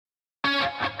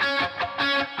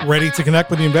Ready to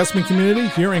connect with the investment community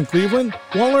here in Cleveland?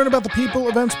 Want to learn about the people,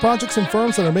 events, projects, and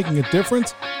firms that are making a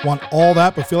difference? Want all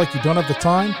that but feel like you don't have the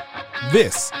time?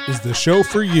 This is the show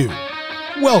for you.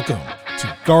 Welcome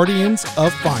to Guardians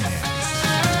of Finance.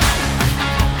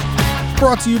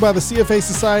 Brought to you by the CFA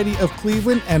Society of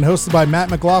Cleveland and hosted by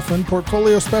Matt McLaughlin,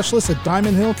 portfolio specialist at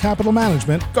Diamond Hill Capital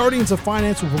Management. Guardians of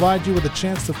Finance will provide you with a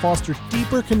chance to foster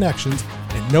deeper connections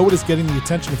and know what is getting the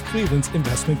attention of Cleveland's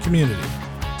investment community.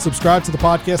 Subscribe to the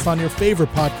podcast on your favorite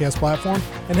podcast platform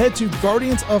and head to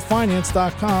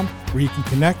guardiansoffinance.com where you can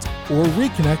connect or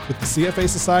reconnect with the CFA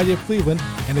Society of Cleveland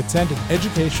and attend an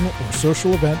educational or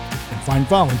social event and find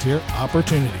volunteer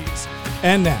opportunities.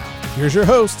 And now, here's your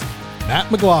host,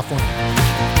 Matt McLaughlin.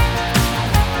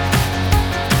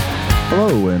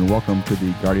 Hello and welcome to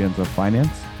the Guardians of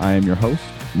Finance. I am your host,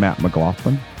 Matt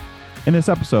McLaughlin. In this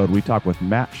episode, we talk with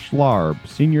Matt Schlarb,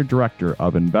 Senior Director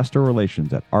of Investor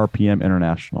Relations at RPM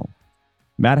International.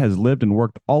 Matt has lived and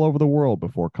worked all over the world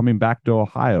before coming back to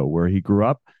Ohio, where he grew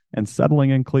up, and settling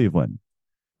in Cleveland.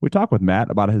 We talk with Matt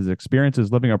about his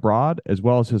experiences living abroad, as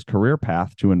well as his career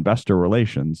path to investor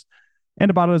relations,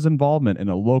 and about his involvement in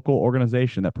a local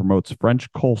organization that promotes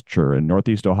French culture in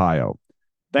Northeast Ohio.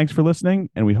 Thanks for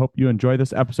listening, and we hope you enjoy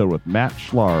this episode with Matt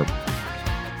Schlarb.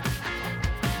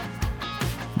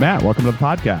 Matt, welcome to the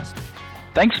podcast.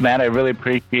 Thanks, Matt. I really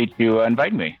appreciate you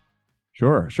inviting me.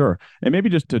 Sure. And maybe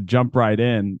just to jump right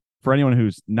in, for anyone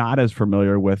who's not as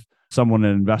familiar with someone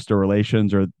in investor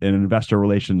relations or an investor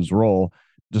relations role,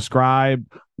 describe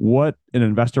what an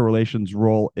investor relations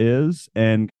role is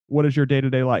and what is your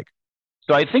day-to-day like?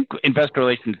 So I think investor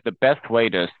relations, the best way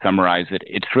to summarize it,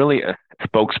 it's really a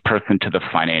spokesperson to the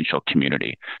financial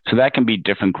community. So that can be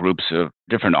different groups of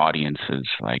different audiences,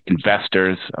 like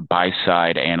investors,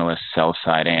 buy-side analysts,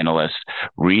 sell-side analysts,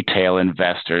 retail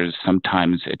investors.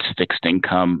 Sometimes it's fixed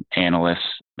income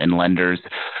analysts and lenders.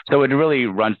 So it really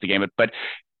runs the gamut. But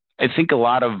I think a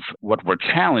lot of what we're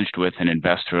challenged with in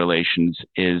investor relations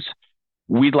is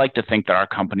we'd like to think that our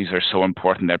companies are so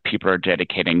important that people are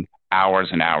dedicating hours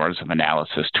and hours of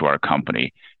analysis to our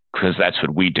company because that's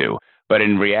what we do. But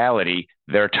in reality,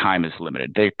 their time is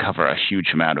limited. They cover a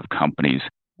huge amount of companies.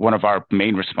 One of our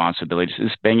main responsibilities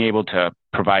is being able to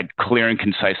provide clear and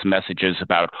concise messages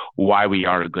about why we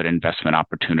are a good investment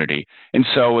opportunity. And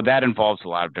so that involves a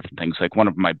lot of different things. Like one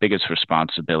of my biggest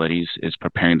responsibilities is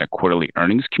preparing the quarterly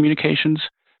earnings communications.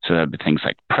 So that would be things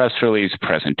like press release,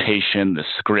 presentation, the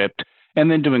script, and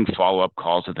then doing follow-up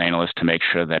calls with analysts to make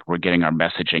sure that we're getting our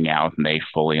messaging out and they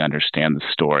fully understand the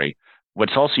story.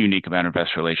 What's also unique about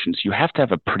investor relations, you have to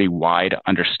have a pretty wide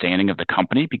understanding of the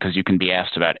company because you can be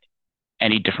asked about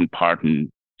any different part.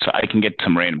 And so I can get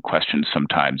some random questions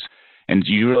sometimes. And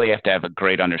you really have to have a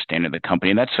great understanding of the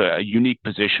company. And that's a unique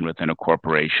position within a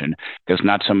corporation because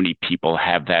not so many people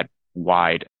have that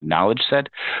wide knowledge set.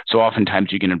 So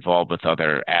oftentimes you get involved with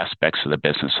other aspects of the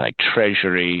business like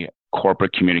treasury,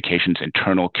 corporate communications,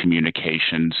 internal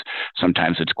communications.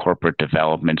 Sometimes it's corporate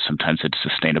development. Sometimes it's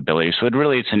sustainability. So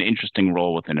it's an interesting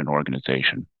role within an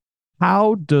organization.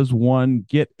 How does one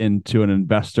get into an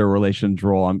investor relations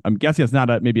role? I'm guessing it's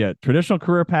not maybe a traditional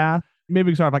career path. Maybe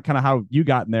we can start about kind of how you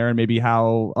got in there and maybe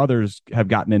how others have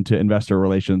gotten into investor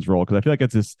relations role. Because I feel like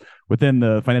it's this within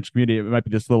the financial community, it might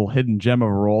be this little hidden gem of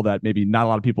a role that maybe not a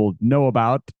lot of people know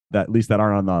about, that at least that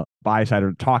aren't on the buy side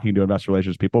or talking to investor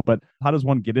relations people. But how does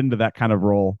one get into that kind of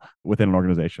role within an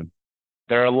organization?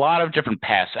 There are a lot of different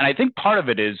paths. And I think part of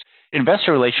it is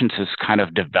investor relations has kind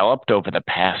of developed over the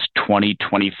past 20,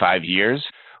 25 years,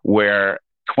 where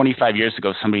 25 years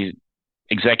ago,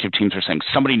 executive teams are saying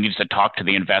somebody needs to talk to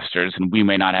the investors and we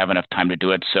may not have enough time to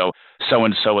do it.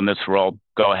 So-and-so in this role,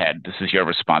 go ahead. This is your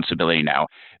responsibility now.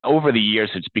 Over the years,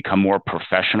 it's become more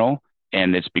professional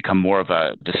and it's become more of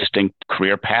a distinct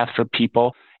career path for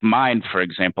people. Mine, for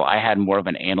example, I had more of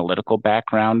an analytical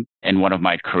background in one of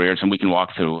my careers, and we can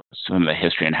walk through some of the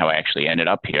history and how I actually ended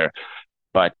up here.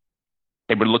 But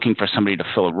they were looking for somebody to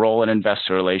fill a role in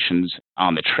investor relations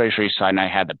on the treasury side, and I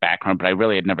had the background, but I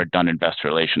really had never done investor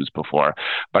relations before.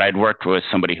 But I'd worked with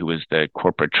somebody who was the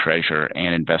corporate treasurer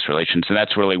and investor relations, and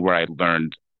that's really where I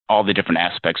learned all the different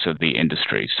aspects of the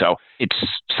industry. So it's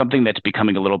something that's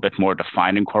becoming a little bit more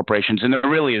defined in corporations, and there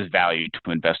really is value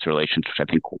to investor relations, which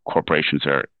I think corporations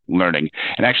are learning.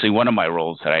 And actually, one of my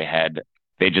roles that I had,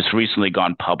 they just recently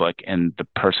gone public, and the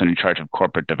person in charge of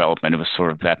corporate development, it was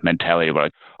sort of that mentality where,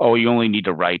 like, oh, you only need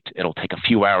to write, it'll take a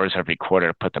few hours every quarter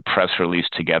to put the press release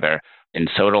together. And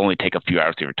so it'll only take a few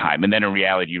hours of your time. And then in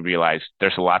reality, you realize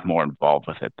there's a lot more involved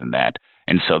with it than that.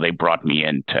 And so they brought me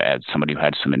in to add somebody who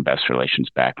had some investor relations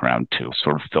background to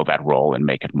sort of fill that role and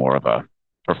make it more of a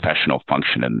professional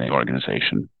function in the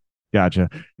organization. Gotcha.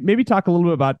 Maybe talk a little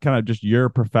bit about kind of just your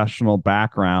professional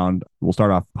background. We'll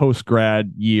start off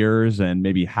post-grad years and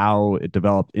maybe how it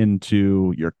developed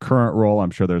into your current role.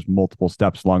 I'm sure there's multiple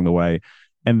steps along the way.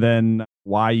 And then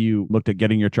why you looked at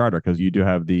getting your charter, because you do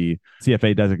have the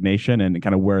CFA designation and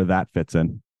kind of where that fits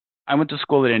in. I went to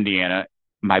school at Indiana.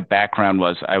 My background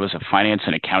was I was a finance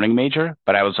and accounting major,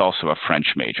 but I was also a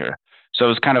French major. So it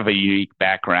was kind of a unique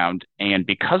background. And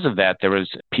because of that,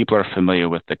 people are familiar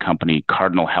with the company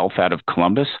Cardinal Health out of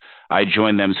Columbus. I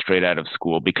joined them straight out of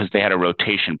school because they had a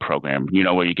rotation program,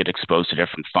 where you get exposed to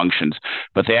different functions,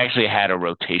 but they actually had a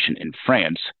rotation in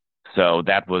France. So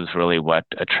that was really what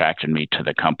attracted me to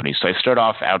the company. So I started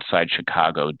off outside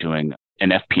Chicago doing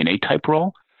an FP&A type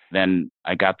role. Then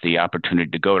I got the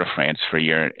opportunity to go to France for a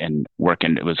year and work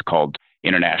in, it was called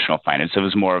international finance. It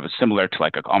was more of a similar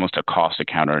to almost a cost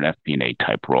account or an FP&A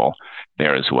type role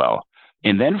there as well.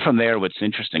 And then from there, what's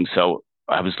interesting, so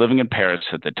I was living in Paris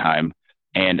at the time.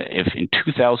 And if in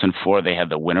 2004, they had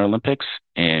the Winter Olympics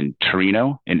in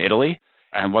Torino in Italy,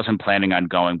 I wasn't planning on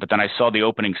going, but then I saw the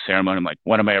opening ceremony. I'm like,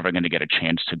 when am I ever going to get a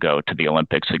chance to go to the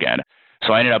Olympics again?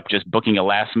 So I ended up just booking a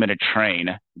last minute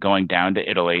train going down to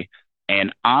Italy.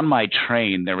 And on my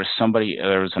train, there was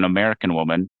an American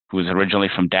woman who was originally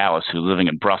from Dallas who was living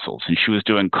in Brussels, and she was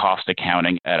doing cost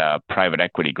accounting at a private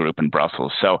equity group in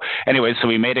Brussels. So anyway, so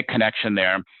we made a connection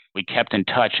there. We kept in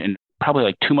touch, and probably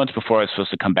like 2 months before I was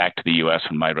supposed to come back to the U.S.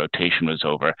 when my rotation was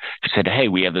over, she said, "Hey,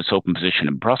 we have this open position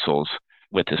in Brussels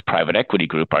with this private equity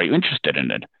group. Are you interested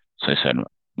in it?" So I said,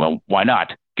 "Well, why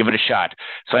not? Give it a shot."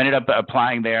 So I ended up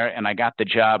applying there, and I got the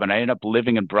job, and I ended up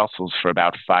living in Brussels for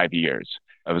about 5 years.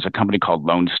 It was a company called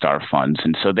Lone Star Funds.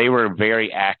 And so they were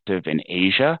very active in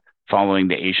Asia following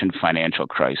the Asian financial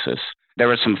crisis. There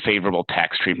was some favorable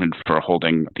tax treatment for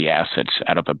holding the assets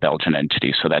out of a Belgian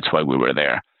entity. So that's why we were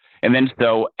there. And then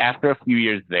so after a few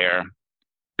years there,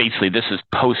 basically this is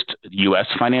post US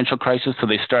financial crisis. So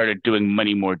they started doing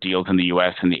many more deals in the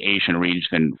US and the Asian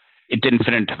region. It didn't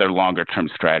fit into their longer term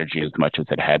strategy as much as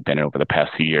it had been over the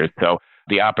past few years. So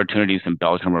the opportunities in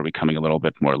Belgium were becoming a little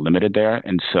bit more limited there.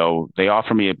 And so they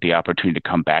offered me the opportunity to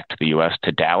come back to the US,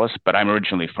 to Dallas, but I'm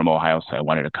originally from Ohio, so I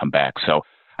wanted to come back. So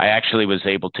I actually was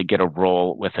able to get a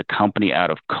role with a company out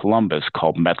of Columbus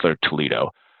called Mettler Toledo.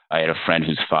 I had a friend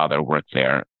whose father worked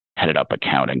there, headed up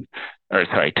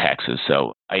taxes.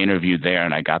 So I interviewed there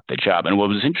and I got the job. And what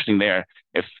was interesting there,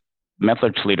 if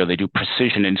Mettler Toledo, they do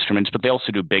precision instruments, but they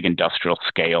also do big industrial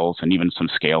scales and even some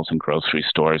scales in grocery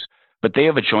stores. But they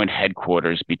have a joint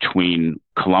headquarters between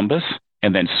Columbus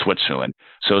and then Switzerland.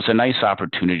 So it's a nice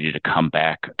opportunity to come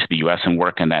back to the U.S. and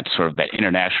work in that sort of that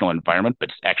international environment, but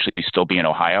actually still be in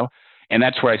Ohio. And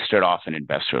that's where I started off in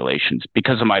investor relations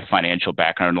because of my financial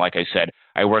background. Like I said,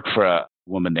 I worked for a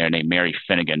woman there named Mary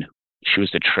Finnegan. She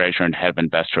was the treasurer and head of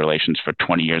investor relations for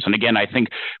 20 years. And again, I think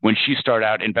when she started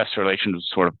out, investor relations was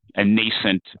sort of a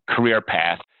nascent career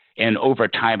path. And over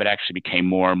time, it actually became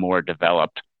more and more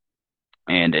developed.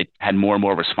 And it had more and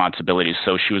more responsibilities.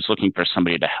 So she was looking for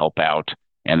somebody to help out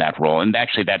in that role. And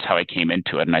actually, that's how I came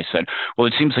into it. And I said, well,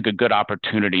 it seems like a good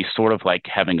opportunity, sort of like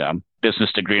having a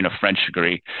business degree and a French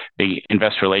degree. The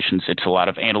investor relations, it's a lot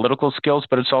of analytical skills,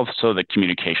 but it's also the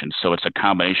communication. So it's a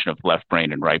combination of left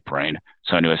brain and right brain.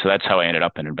 So anyway, so that's how I ended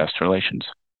up in investor relations.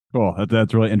 Cool.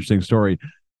 That's a really interesting story.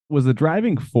 Was the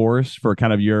driving force for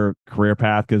kind of your career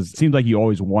path, because it seems like you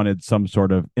always wanted some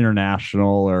sort of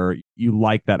international, or you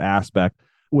like that aspect,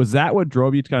 was that what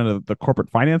drove you to kind of the corporate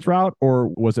finance route? Or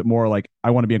was it more like,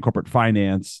 I want to be in corporate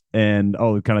finance and,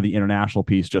 kind of the international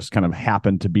piece just kind of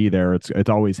happened to be there? It's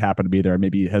always happened to be there.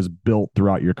 Maybe it has built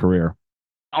throughout your career.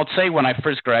 I'll say when I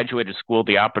first graduated school,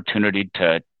 the opportunity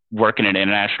to work in an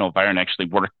international environment, actually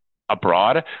work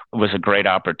abroad, was a great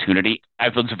opportunity. I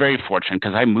was very fortunate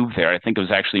because I moved there. I think it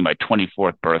was actually my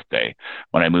 24th birthday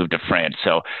when I moved to France.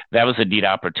 So that was a neat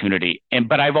opportunity.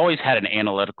 But I've always had an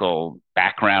analytical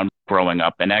background growing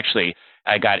up. And actually,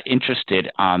 I got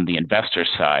interested on the investor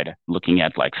side, looking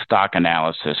at like stock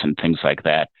analysis and things like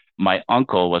that. My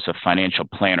uncle was a financial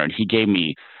planner, and he gave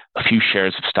me a few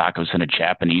shares of stock. I was in a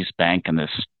Japanese bank and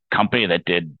this company that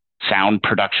did sound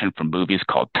production for movies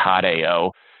called Todd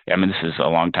A.O. I mean, this is a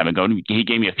long time ago. He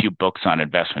gave me a few books on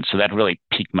investment. So that really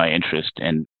piqued my interest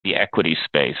in the equity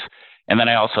space. And then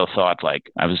I also thought,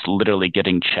 like, I was literally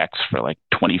getting checks for like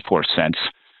 24 cents,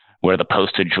 where the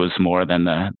postage was more than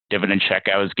the dividend check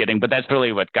I was getting. But that's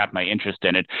really what got my interest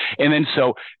in it. And then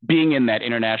so being in that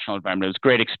international environment, it was a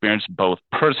great experience, both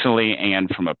personally and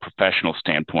from a professional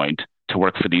standpoint, to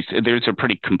work for these. There's a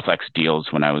pretty complex deals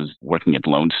when I was working at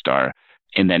Lone Star.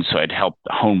 And then so I'd help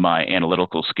hone my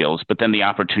analytical skills, but then the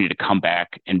opportunity to come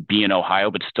back and be in Ohio,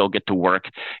 but still get to work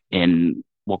in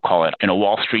we'll call it in a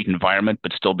Wall Street environment,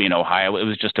 but still be in Ohio. It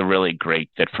was just a really great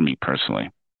fit for me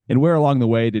personally. And where along the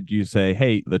way did you say,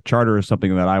 hey, the charter is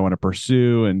something that I want to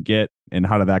pursue and get? And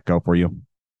how did that go for you?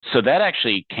 So that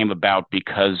actually came about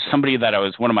because somebody that I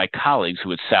was one of my colleagues who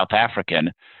was South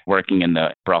African working in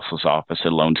the Brussels office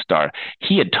at Lone Star,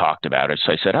 he had talked about it.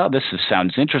 So I said, oh,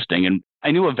 sounds interesting. And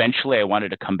I knew eventually I wanted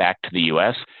to come back to the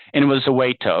US. And it was a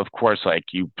way to, of course, like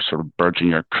you sort of burgeon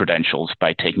your credentials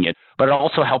by taking it, but it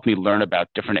also helped me learn about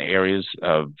different areas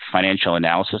of financial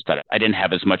analysis that I didn't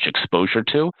have as much exposure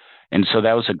to. And so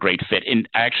that was a great fit. And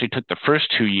I actually took the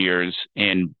first 2 years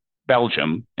in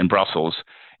Belgium, in Brussels.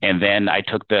 And then I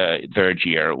took the third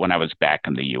year when I was back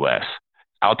in the US.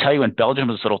 I'll tell you, in Belgium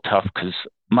it was a little tough because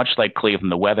much like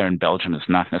Cleveland, the weather in Belgium is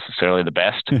not necessarily the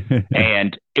best.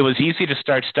 And it was easy to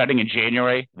start studying in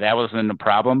January. That wasn't a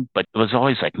problem. But it was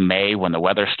always like May when the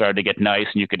weather started to get nice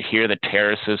and you could hear the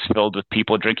terraces filled with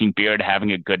people drinking beer and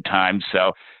having a good time.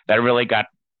 So that really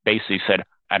basically said,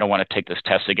 I don't want to take this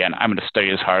test again. I'm going to study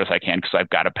as hard as I can because I've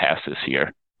got to pass this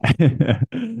year.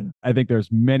 I think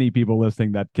there's many people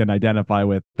listening that can identify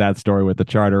with that story with the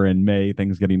charter in May,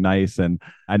 things getting nice. And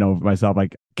I know myself,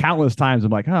 like countless times,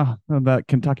 I'm like, oh, that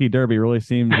Kentucky Derby really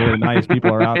seems really nice.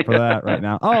 People are out for that right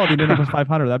now. Oh, the Indianapolis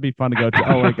 500, that'd be fun to go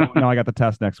to. Oh, wait, no, I got the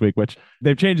test next week, which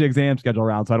they've changed the exam schedule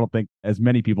around. So I don't think as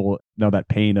many people know that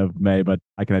pain of May, but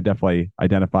I can definitely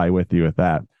identify with you with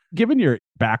that. Given your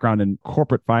background in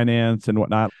corporate finance and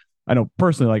whatnot, I know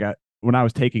personally, when I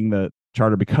was taking the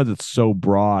charter, because it's so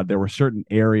broad, there were certain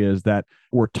areas that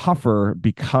were tougher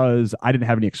because I didn't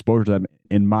have any exposure to them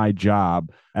in my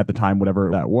job at the time, whatever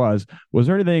that was. Was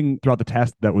there anything throughout the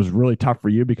test that was really tough for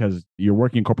you because you're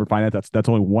working in corporate finance? That's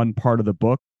only one part of the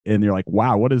book. And you're like,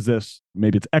 wow, what is this?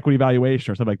 Maybe it's equity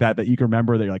valuation or something like that you can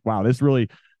remember that you're like, wow, this really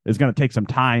is going to take some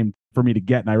time for me to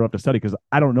get. And I really have to study because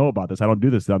I don't know about this. I don't do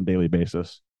this on a daily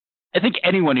basis. I think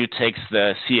anyone who takes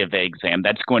the CFA exam,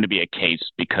 that's going to be a case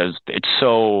because it's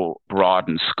so broad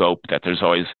in scope that there's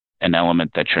always an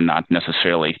element that you're not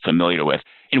necessarily familiar with.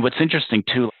 And what's interesting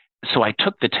too, so I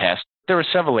took the test. There were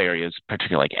several areas,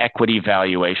 particularly like equity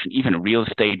valuation, even real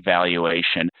estate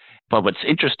valuation. But what's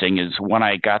interesting is when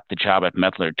I got the job at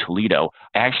Mettler Toledo,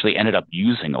 I actually ended up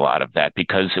using a lot of that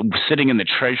because sitting in the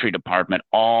Treasury Department,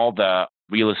 all the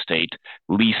real estate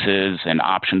leases and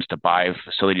options to buy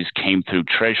facilities came through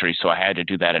Treasury. So I had to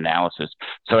do that analysis.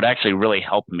 So it actually really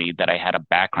helped me that I had a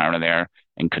background in there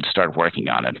and could start working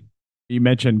on it. You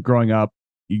mentioned growing up,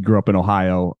 you grew up in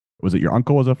Ohio. Was it your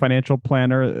uncle was a financial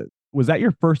planner? Was that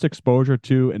your first exposure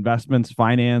to investments,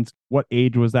 finance? What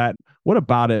age was that? What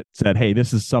about it said, hey,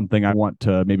 this is something I want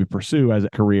to maybe pursue as a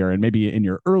career? And maybe in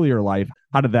your earlier life,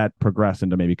 how did that progress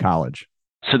into maybe college?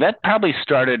 So that probably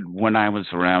started when I was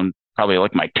around probably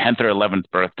like my 10th or 11th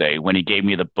birthday when he gave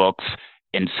me the books.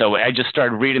 And so I just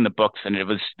started reading the books, and it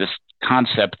was this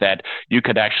concept that you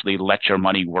could actually let your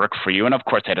money work for you. And of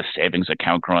course, I had a savings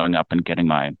account growing up and getting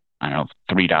my,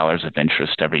 $3 of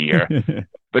interest every year.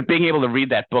 But being able to read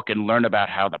that book and learn about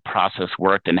how the process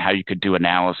worked and how you could do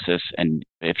analysis, and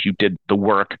if you did the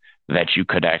work, that you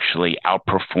could actually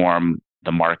outperform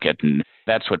the market. And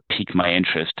that's what piqued my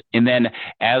interest. And then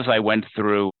as I went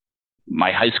through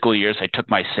my high school years, I took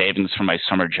my savings from my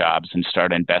summer jobs and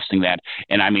started investing that.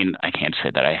 And I can't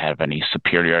say that I have any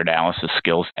superior analysis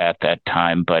skills at that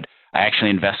time, but I actually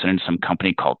invested in some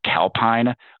company called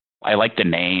Calpine. I like the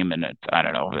name, and that's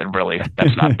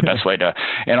not the best way to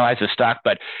analyze the stock,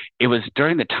 but it was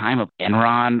during the time of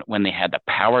Enron when they had the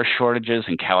power shortages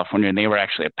in California, and they were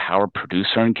actually a power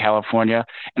producer in California.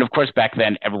 And of course, back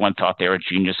then, everyone thought they were a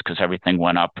genius because everything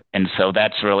went up. And so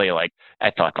that's really I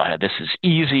thought, this is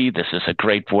easy. This is a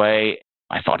great way.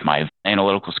 I thought my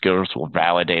analytical skills were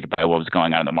validated by what was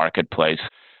going on in the marketplace.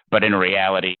 But in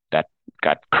reality, that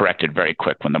got corrected very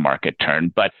quick when the market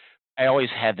turned. But I always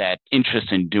had that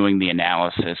interest in doing the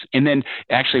analysis. And then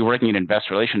actually working in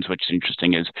investor relations, which is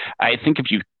interesting, is I think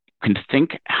if you can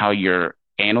think how your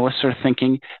analysts are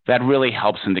thinking, that really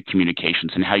helps in the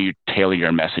communications and how you tailor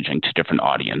your messaging to different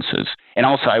audiences. And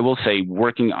also, I will say,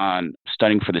 working on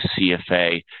studying for the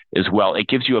CFA as well, it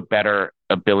gives you a better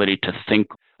ability to think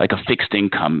like a fixed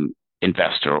income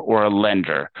investor or a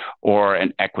lender or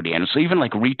an equity analyst, so even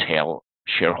like retail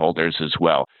shareholders as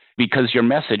well. Because your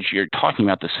message, you're talking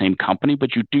about the same company,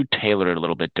 but you do tailor it a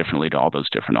little bit differently to all those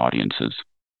different audiences.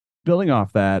 Building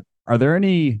off that, are there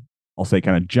any, I'll say,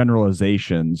 kind of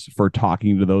generalizations for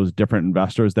talking to those different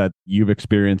investors that you've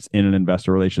experienced in an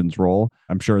investor relations role?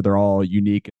 I'm sure they're all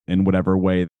unique in whatever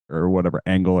way or whatever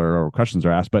angle or questions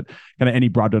are asked, but kind of any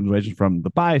broad generalization from the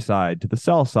buy side to the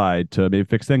sell side to maybe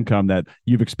fixed income that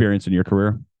you've experienced in your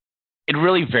career? It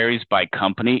really varies by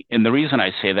company. And the reason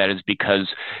I say that is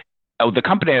because Oh, the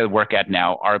company I work at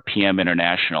now, RPM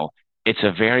International, it's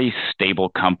a very stable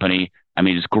company. I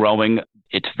mean, it's growing.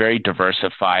 It's very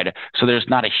diversified. So there's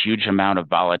not a huge amount of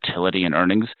volatility in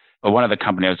earnings. But one of the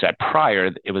companies I was at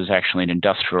prior, it was actually an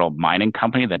industrial mining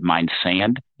company that mined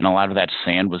sand. And a lot of that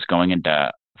sand was going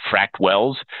into fracked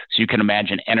wells. So you can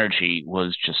imagine energy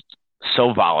was just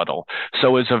so volatile.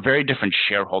 So it's a very different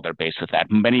shareholder base with that.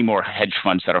 Many more hedge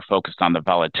funds that are focused on the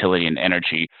volatility in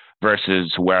energy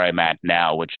versus where I'm at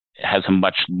now, which has a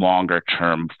much longer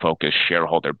term focused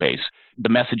shareholder base. The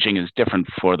messaging is different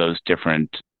for those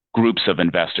different groups of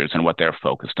investors and what they're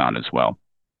focused on as well.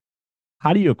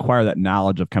 How do you acquire that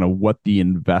knowledge of kind of what the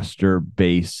investor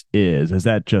base is? Is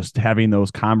that just having those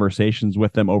conversations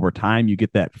with them over time? You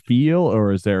get that feel,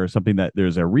 or is there something that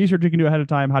there's a research you can do ahead of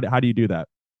time? How do you do that?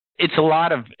 It's a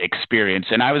lot of experience.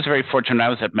 And I was very fortunate. When I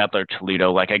was at Medler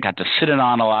Toledo. Like I got to sit in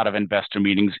on a lot of investor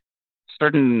meetings.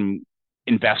 Certain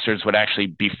investors would actually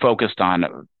be focused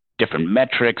on different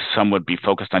metrics. Some would be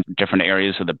focused on different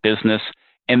areas of the business.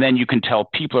 And then you can tell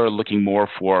people are looking more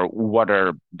for what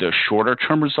are the shorter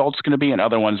term results going to be, and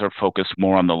other ones are focused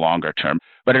more on the longer term.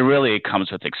 But it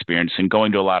comes with experience and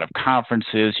going to a lot of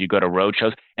conferences, you go to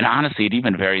roadshows, and honestly, it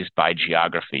even varies by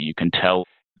geography. You can tell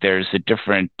there's a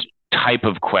different type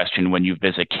of question when you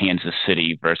visit Kansas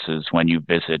City versus when you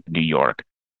visit New York.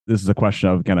 This is a question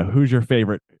of kind of who's your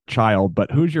favorite child, but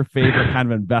who's your favorite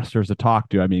kind of investors to talk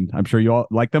to? I mean, I'm sure you all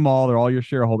like them all. They're all your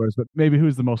shareholders, but maybe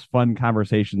who's the most fun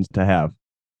conversations to have?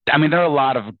 I mean, there are a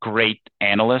lot of great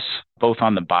analysts, both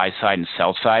on the buy side and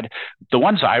sell side. The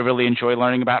ones I really enjoy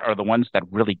learning about are the ones that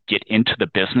really get into the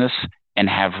business and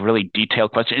have really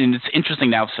detailed questions. And it's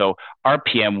interesting now. So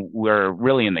RPM, we're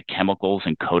really in the chemicals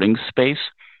and coatings space.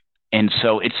 And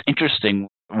so it's interesting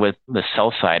with the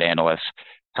sell side analysts.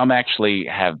 Some actually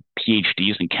have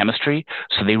PhDs in chemistry,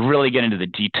 so they really get into the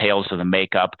details of the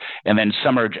makeup. And then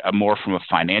some are more from a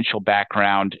financial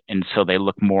background, and so they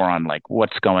look more on like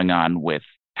what's going on with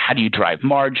how do you drive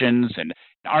margins. And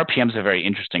RPM is a very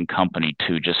interesting company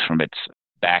too, just from its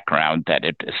background that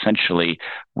it essentially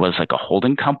was like a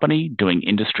holding company doing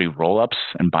industry roll-ups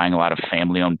and buying a lot of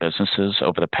family-owned businesses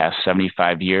over the past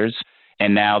 75 years.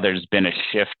 And now there's been a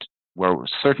shift where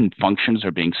certain functions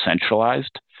are being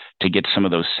centralized to get some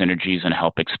of those synergies and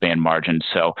help expand margins.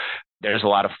 So there's a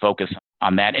lot of focus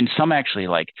on that. And some actually,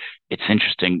 like, it's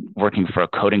interesting working for a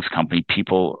coatings company,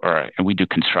 and we do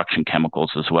construction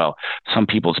chemicals as well. Some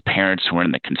people's parents were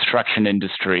in the construction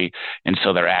industry. And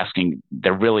so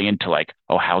they're really into like,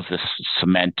 oh, how's this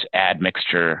cement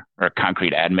admixture or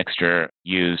concrete admixture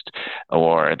used?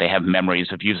 Or they have memories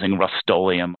of using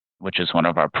Rust-Oleum, which is one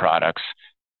of our products,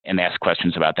 and ask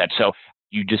questions about that. So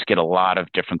you just get a lot of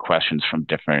different questions from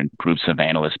different groups of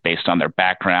analysts based on their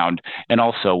background and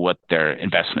also what their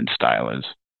investment style is.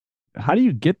 How do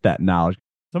you get that knowledge?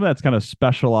 Some of that's kind of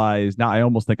specialized. Now, I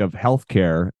almost think of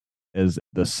healthcare as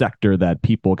the sector that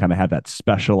people kind of have that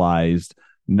specialized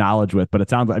knowledge with, but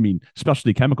it sounds like, I mean,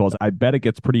 specialty chemicals, I bet it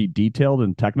gets pretty detailed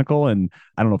and technical. And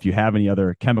I don't know if you have any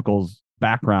other chemicals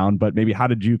background, but maybe how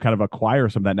did you kind of acquire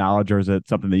some of that knowledge? Or is it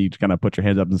something that you just kind of put your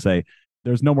hands up and say,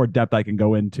 there's no more depth I can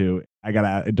go into. I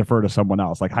got to defer to someone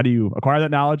else. Like, how do you acquire that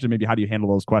knowledge? And maybe how do you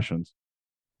handle those questions?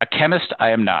 A chemist,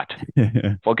 I am not.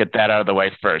 We'll get that out of the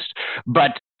way first.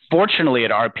 But fortunately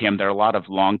at RPM, there are a lot of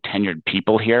long tenured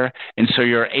people here. And so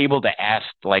you're able to ask,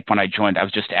 like when I joined, I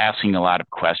was just asking a lot of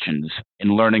questions and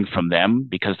learning from them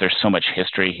because there's so much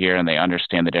history here and they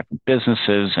understand the different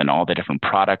businesses and all the different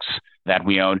products that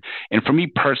we own. And for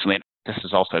me personally, this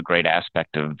is also a great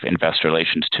aspect of investor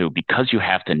relations too, because you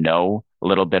have to know a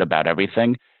little bit about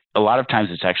everything. A lot of times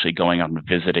it's actually going out and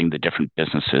visiting the different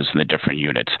businesses and the different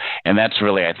units. And that's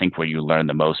really, I think, where you learn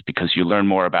the most because you learn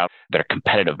more about their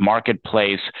competitive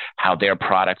marketplace, how their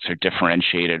products are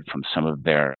differentiated from some of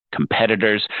their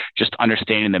competitors, just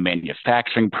understanding the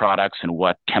manufacturing products and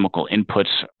what chemical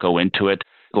inputs go into it.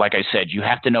 Like I said, you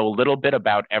have to know a little bit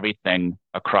about everything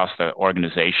across the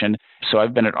organization. So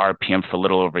I've been at RPM for a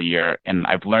little over a year and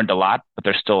I've learned a lot, but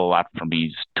there's still a lot for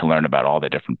me to learn about all the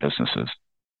different businesses.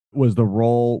 Was the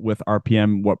role with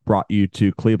RPM what brought you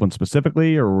to Cleveland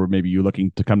specifically, or were maybe you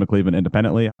looking to come to Cleveland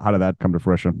independently? How did that come to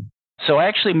fruition? So I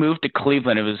actually moved to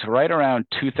Cleveland. It was right around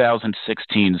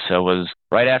 2016. So it was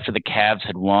right after the Cavs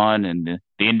had won and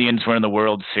the Indians were in the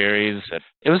World Series.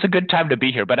 It was a good time to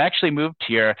be here, but I actually moved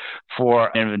here for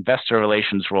an investor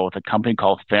relations role with a company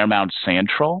called Fairmount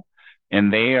Santrol.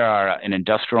 And they are an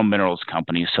industrial minerals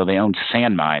company. So they own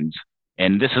sand mines.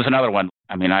 And this is another one.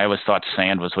 I mean, I always thought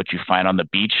sand was what you find on the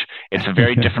beach. It's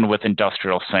very different with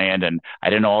industrial sand. And I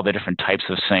didn't know all the different types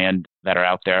of sand that are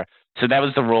out there. So that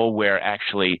was the role where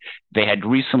actually they had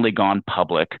recently gone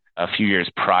public a few years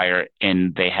prior,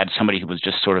 and they had somebody who was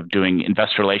just sort of doing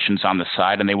investor relations on the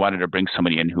side, and they wanted to bring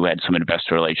somebody in who had some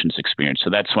investor relations experience. So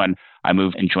that's when I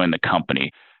moved and joined the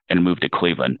company and moved to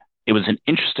Cleveland. It was an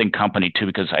interesting company too,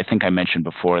 because I think I mentioned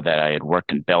before that I had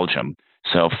worked in Belgium.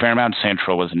 So Fairmount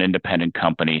Central was an independent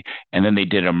company, and then they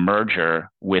did a merger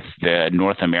with the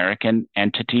North American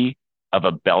entity of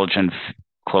a Belgian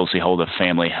closely held, a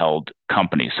family held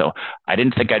company. So I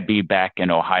didn't think I'd be back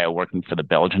in Ohio working for the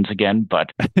Belgians again,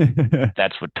 but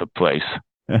that's what took place.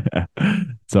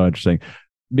 So interesting.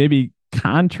 Maybe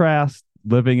contrast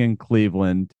living in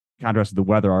Cleveland, contrast the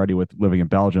weather already with living in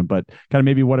Belgium, but kind of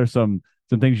maybe what are some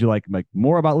things you like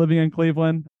more about living in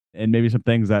Cleveland, and maybe some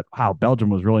things that, wow, Belgium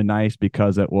was really nice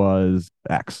because it was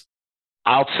X.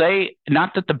 I'll say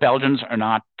not that the Belgians are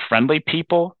not friendly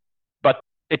people, but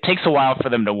it takes a while for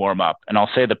them to warm up. And I'll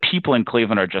say the people in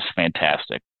Cleveland are just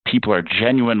fantastic. People are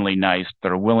genuinely nice.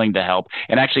 They're willing to help.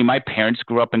 And actually, my parents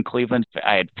grew up in Cleveland.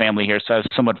 I had family here, so I was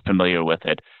somewhat familiar with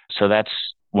it. So that's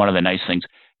one of the nice things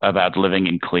about living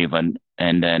in Cleveland.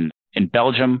 And then in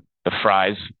Belgium, the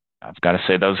fries, I've got to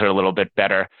say those are a little bit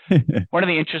better. One of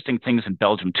the interesting things in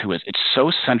Belgium, too, is it's so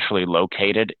centrally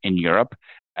located in Europe.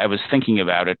 I was thinking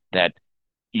about it that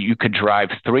you could drive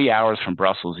 3 hours from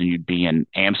Brussels and you'd be in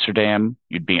Amsterdam,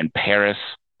 you'd be in Paris.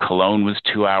 Cologne was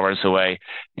 2 hours away.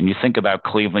 And you think about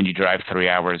Cleveland, you drive 3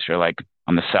 hours, you're like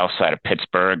on the south side of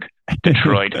Pittsburgh,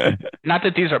 Detroit. Not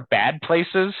that these are bad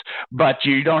places, but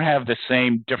you don't have the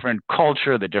same different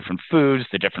culture, the different foods,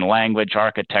 the different language,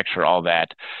 architecture, all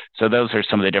that. So those are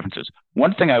some of the differences.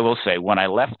 One thing I will say, when I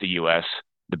left the U.S.,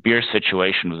 the beer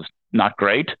situation was not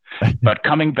great, but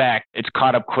coming back, it's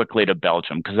caught up quickly to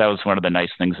Belgium, because that was one of the nice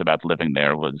things about living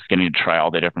there, was getting to try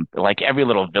all the different, like every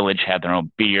little village had their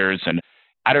own beers. And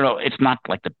I don't know, it's not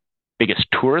like the biggest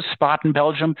tourist spot in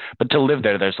Belgium, but to live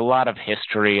there, there's a lot of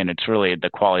history, and it's really, the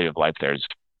quality of life there is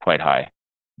quite high.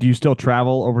 Do you still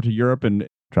travel over to Europe and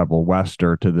travel west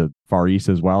or to the Far East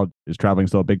as well? Is traveling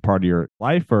still a big part of your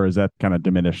life, or is that kind of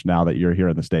diminished now that you're here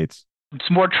in the States? It's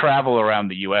more travel around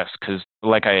the U.S. because,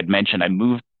 like I had mentioned, I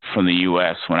moved from the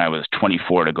U.S. when I was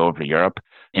 24 to go over to Europe.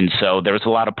 And so there was a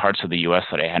lot of parts of the U.S.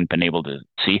 that I hadn't been able to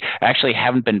see. I actually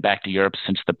haven't been back to Europe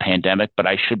since the pandemic, but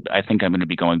I think I'm going to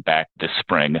be going back this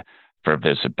spring for a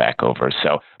visit back over.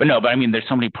 But I mean, there's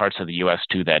so many parts of the U.S.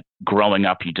 too that growing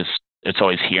up, it's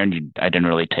always here, and I didn't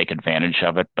really take advantage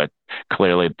of it. But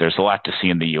clearly there's a lot to see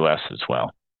in the U.S. as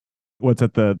well. What's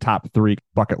at the top 3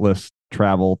 bucket list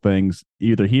travel things,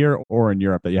 either here or in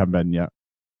Europe, that you haven't been yet?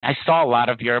 I saw a lot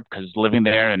of Europe because living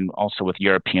there, and also with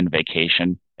European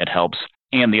vacation, it helps.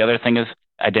 And the other thing is,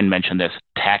 I didn't mention this,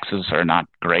 taxes are not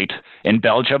great in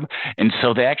Belgium. And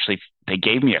so they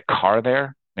gave me a car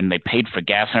there, and they paid for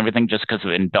gas and everything, just because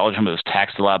in Belgium it was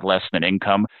taxed a lot less than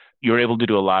income. You were able to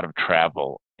do a lot of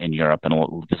travel in Europe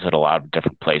and visit a lot of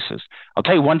different places. I'll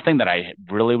tell you one thing that I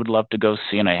really would love to go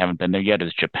see, and I haven't been there yet,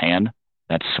 is Japan.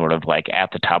 That's sort of like at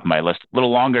the top of my list. A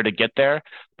little longer to get there,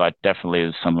 but definitely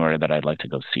is somewhere that I'd like to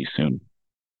go see soon.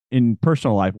 In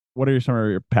personal life, what are some of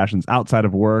your passions outside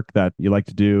of work that you like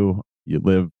to do? You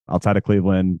live outside of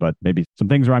Cleveland, but maybe some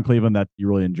things around Cleveland that you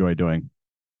really enjoy doing.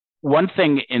 One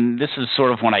thing, and this is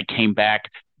sort of when I came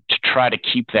back to try to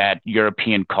keep that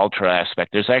European cultural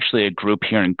aspect, there's actually a group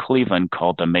here in Cleveland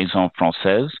called the Maison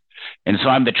Française. And so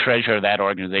I'm the treasurer of that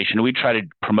organization. We try to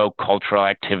promote cultural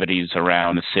activities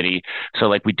around the city. So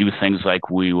like we do things like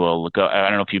we will go, I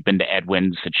don't know if you've been to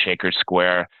Edwin's at Shaker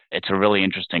Square. It's a really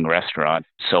interesting restaurant.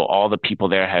 So all the people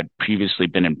there had previously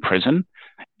been in prison,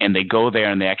 and they go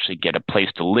there and they actually get a place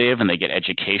to live, and they get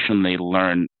education. They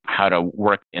learn how to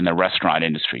work in the restaurant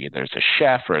industry. There's a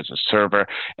chef or as a server,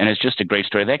 and it's just a great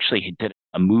story. They actually did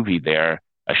a movie there,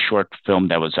 a short film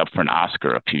that was up for an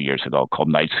Oscar a few years ago called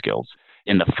Night Skills.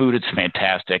 In the food, it's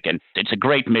fantastic, and it's a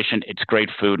great mission. It's great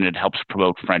food, and it helps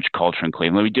promote French culture in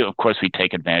Cleveland. Of course, we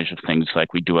take advantage of things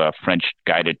like we do a French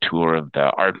guided tour of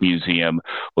the art museum.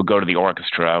 We'll go to the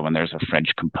orchestra when there's a French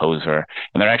composer,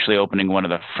 and they're actually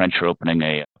the French are opening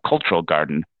a cultural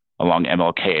garden along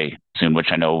MLK soon, which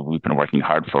I know we've been working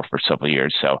hard for several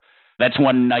years. So that's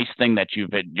one nice thing that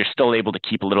you're still able to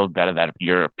keep a little bit of that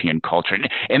European culture.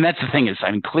 And that's the thing is, I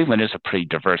mean, Cleveland is a pretty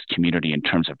diverse community in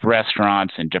terms of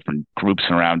restaurants and different groups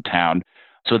around town.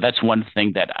 So that's one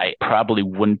thing that I probably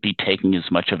wouldn't be taking as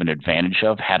much of an advantage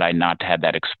of had I not had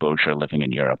that exposure living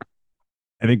in Europe.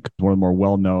 I think one of the more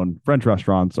well-known French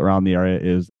restaurants around the area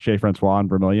is Chez Francois in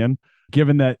Vermilion.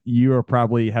 Given that you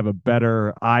probably have a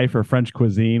better eye for French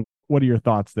cuisine, what are your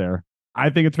thoughts there? I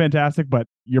think it's fantastic, but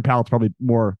your palate's probably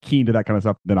more keen to that kind of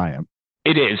stuff than I am.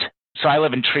 It is. So I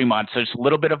live in Tremont, so it's a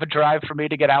little bit of a drive for me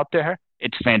to get out there.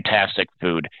 It's fantastic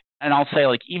food. And I'll say,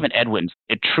 like, even Edwin's,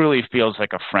 it truly feels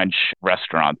like a French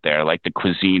restaurant there, like the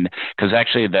cuisine. Because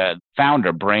actually, the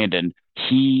founder, Brandon,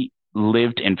 he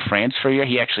lived in France for a year.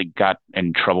 He actually got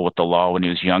in trouble with the law when he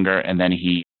was younger. And then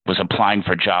he was applying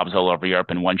for jobs all over Europe,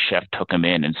 and one chef took him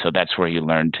in. And so that's where he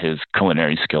learned his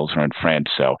culinary skills were in France.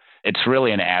 So it's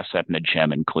really an asset and a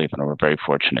gem in Cleveland. We're very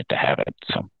fortunate to have it.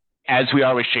 So, as we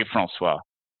are with Chez Francois.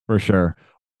 For sure.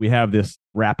 We have this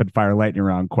rapid fire lightning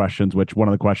round questions, which one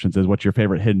of the questions is, what's your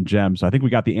favorite hidden gem? So I think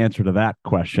we got the answer to that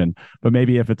question, but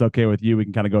maybe if it's okay with you, we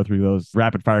can kind of go through those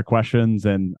rapid fire questions,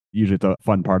 and usually it's a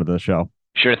fun part of the show.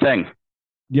 Sure thing. Do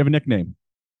you have a nickname?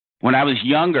 When I was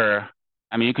younger,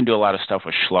 I mean, you can do a lot of stuff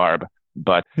with Schlarb,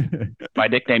 but my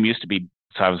nickname used to be,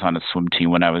 so I was on a swim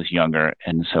team when I was younger,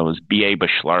 and so it was B.A.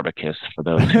 Beschlarbicus for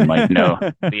those who might know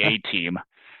the A team,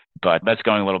 but that's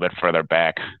going a little bit further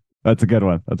back. That's a good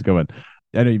one. That's a good one.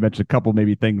 I know you mentioned a couple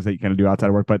maybe things that you kind of do outside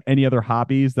of work, but any other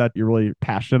hobbies that you're really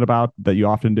passionate about that you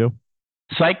often do?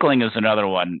 Cycling is another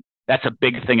one. That's a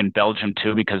big thing in Belgium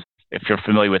too, because if you're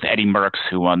familiar with Eddy Merckx,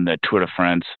 who won the Tour de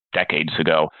France decades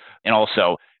ago, and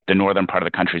also the northern part of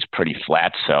the country is pretty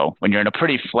flat. So when you're in a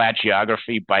pretty flat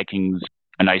geography, biking's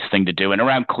a nice thing to do. And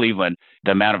around Cleveland,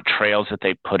 the amount of trails that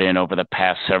they put in over the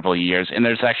past several years, and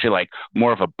there's actually like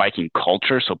more of a biking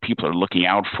culture, so people are looking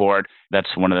out for it.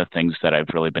 That's one of the things that I've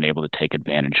really been able to take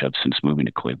advantage of since moving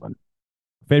to Cleveland.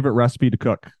 Favorite recipe to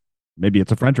cook? Maybe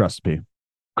it's a French recipe.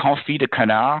 Confit de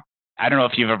canard. I don't know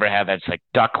if you've ever had that. It's like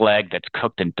duck leg that's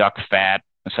cooked in duck fat.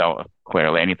 So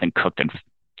clearly anything cooked in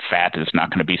fat is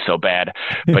not going to be so bad.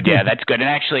 But yeah, that's good. And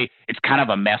actually, it's kind of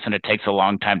a mess and it takes a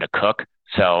long time to cook.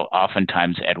 So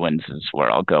oftentimes Edwin's is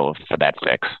where I'll go for that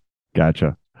fix.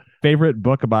 Gotcha. Favorite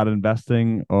book about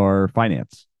investing or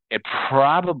finance? It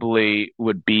probably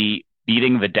would be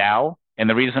Beating the Dow. And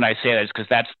the reason I say that is because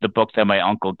that's the book that my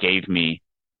uncle gave me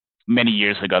many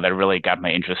years ago that really got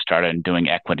my interest started in doing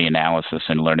equity analysis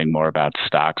and learning more about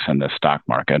stocks and the stock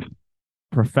market.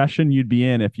 Profession you'd be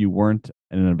in if you weren't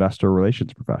an investor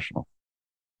relations professional?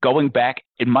 Going back,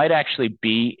 it might actually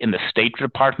be in the State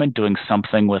Department doing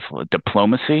something with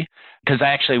diplomacy. Because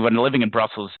actually, when living in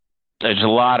Brussels, there's a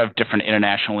lot of different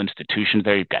international institutions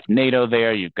there. You've got NATO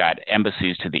there. You've got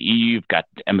embassies to the EU. You've got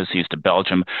embassies to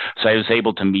Belgium. So I was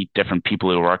able to meet different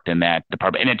people who worked in that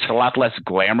department. And it's a lot less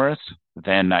glamorous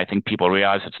than I think people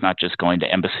realize. It's not just going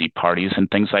to embassy parties and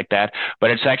things like that,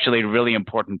 but it's actually really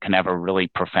important, can have a really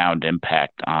profound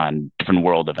impact on different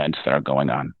world events that are going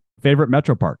on. Favorite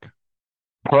metro park?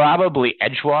 Probably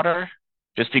Edgewater,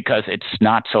 just because it's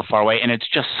not so far away. And it's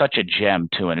just such a gem,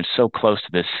 too. And it's so close to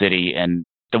the city. And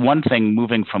the one thing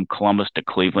moving from Columbus to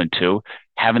Cleveland, too,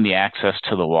 having the access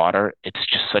to the water, it's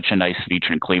just such a nice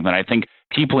feature in Cleveland. I think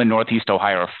people in Northeast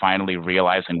Ohio are finally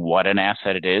realizing what an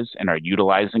asset it is and are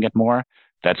utilizing it more.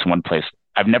 That's one place.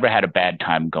 I've never had a bad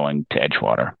time going to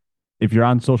Edgewater. If you're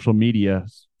on social media,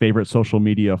 favorite social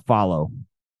media follow?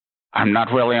 I'm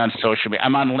not really on social media.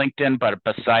 I'm on LinkedIn, but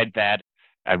beside that,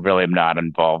 I really am not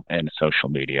involved in social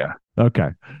media. Okay.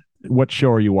 What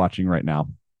show are you watching right now?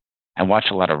 I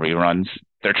watch a lot of reruns.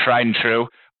 They're tried and true.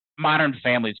 Modern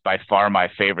Family is by far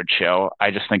my favorite show. I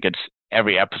just think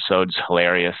every episode's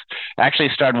hilarious. I actually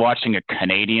started watching a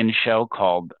Canadian show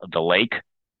called The Lake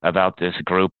about this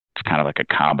group. It's kind of like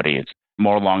a comedy. It's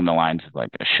more along the lines of like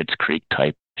a Schitt's Creek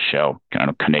type show, kind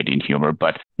of Canadian humor,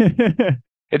 but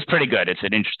it's pretty good. It's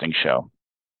an interesting show.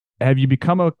 Have you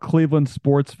become a Cleveland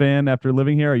sports fan after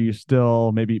living here? Are you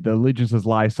still, maybe the allegiances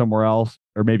lie somewhere else,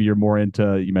 or maybe you're more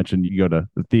into, you mentioned you go to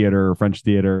the theater or French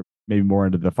theater, maybe more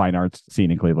into the fine arts scene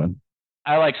in Cleveland?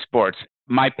 I like sports.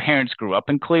 My parents grew up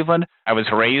in Cleveland. I was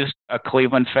raised a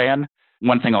Cleveland fan.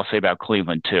 One thing I'll say about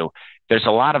Cleveland too, there's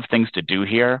a lot of things to do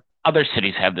here. Other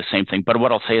cities have the same thing, but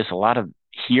what I'll say is a lot of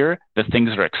here, the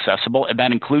things are accessible, and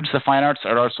that includes the fine arts.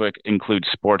 It also includes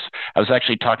sports. I was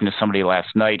actually talking to somebody last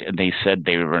night, and they said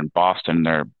they were in Boston.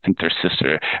 I think their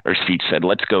sister or she said,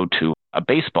 let's go to a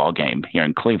baseball game here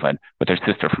in Cleveland with their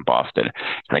sister from Boston.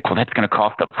 It's like, well, that's going to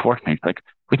cost a fortune. It's like,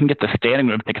 we can get the standing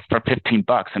room tickets for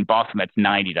 $15. In Boston, that's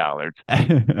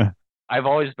 $90. I've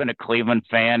always been a Cleveland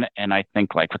fan, and I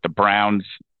think like with the Browns,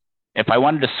 if I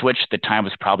wanted to switch, the time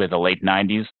was probably the late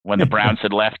 90s when the Browns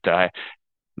had left. I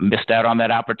missed out on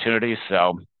that opportunity,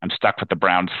 so I'm stuck with the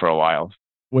Browns for a while.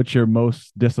 What's your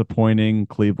most disappointing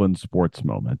Cleveland sports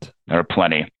moment? There are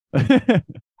plenty.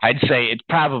 I'd say it's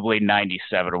probably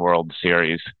 97 World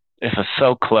Series. It was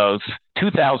so close.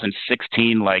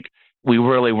 2016, like we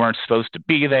really weren't supposed to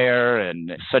be there,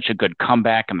 and such a good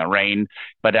comeback in the rain.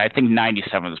 But I think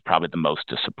 97 was probably the most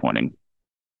disappointing.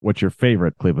 What's your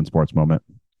favorite Cleveland sports moment?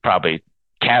 Probably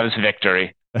Cavs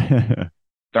victory.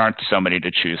 there aren't so many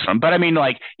to choose from. But I mean,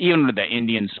 like, even with the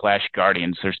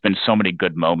Indians/Guardians, there's been so many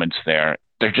good moments there.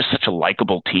 They're just such a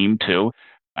likable team, too.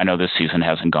 I know this season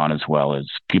hasn't gone as well as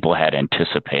people had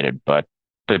anticipated, but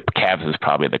the Cavs is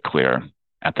probably the clear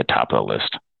at the top of the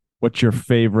list. What's your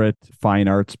favorite fine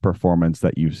arts performance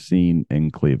that you've seen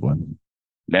in Cleveland?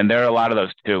 And there are a lot of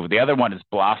those, too. The other one is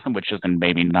Blossom, which isn't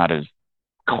maybe not as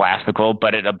classical,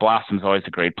 but Blossom's always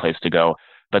a great place to go.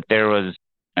 But there was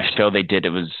a show they did. It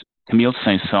was Camille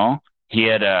Saint-Saëns. He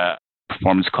had a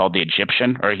performance called The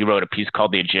Egyptian, or he wrote a piece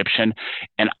called The Egyptian.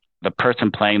 And the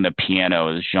person playing the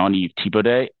piano is Jean-Yves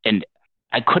Thibaudet. And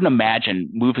I couldn't imagine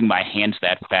moving my hands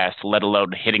that fast, let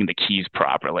alone hitting the keys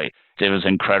properly. It was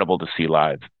incredible to see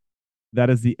live. That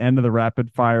is the end of the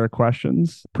rapid fire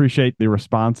questions. Appreciate the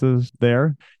responses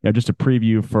there. Just a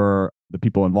preview for the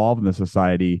people involved in the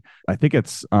society. I think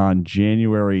it's on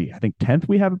January, 10th,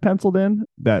 we have it penciled in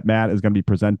that Matt is going to be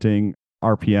presenting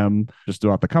RPM just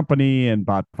about the company and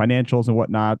about financials and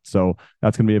whatnot. So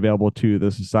that's going to be available to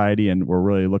the society. And we're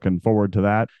really looking forward to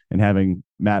that and having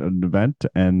Matt at an event.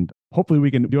 And hopefully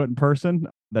we can do it in person.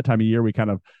 That time of year, we kind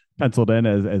of penciled in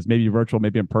as maybe virtual,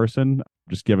 maybe in person,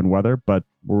 just given weather, but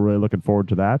we're really looking forward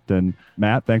to that. And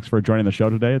Matt, thanks for joining the show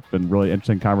today. It's been a really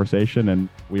interesting conversation and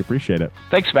we appreciate it.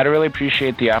 Thanks, Matt. I really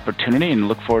appreciate the opportunity and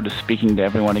look forward to speaking to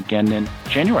everyone again in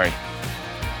January.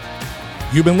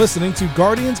 You've been listening to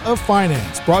Guardians of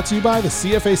Finance, brought to you by the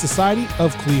CFA Society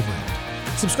of Cleveland.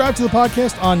 Subscribe to the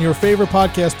podcast on your favorite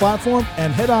podcast platform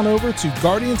and head on over to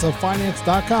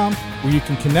guardiansoffinance.com where you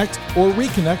can connect or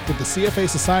reconnect with the CFA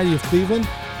Society of Cleveland,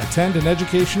 attend an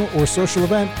educational or social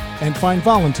event, and find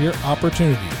volunteer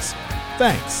opportunities.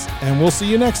 Thanks, and we'll see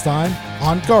you next time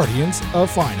on Guardians of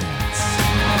Finance.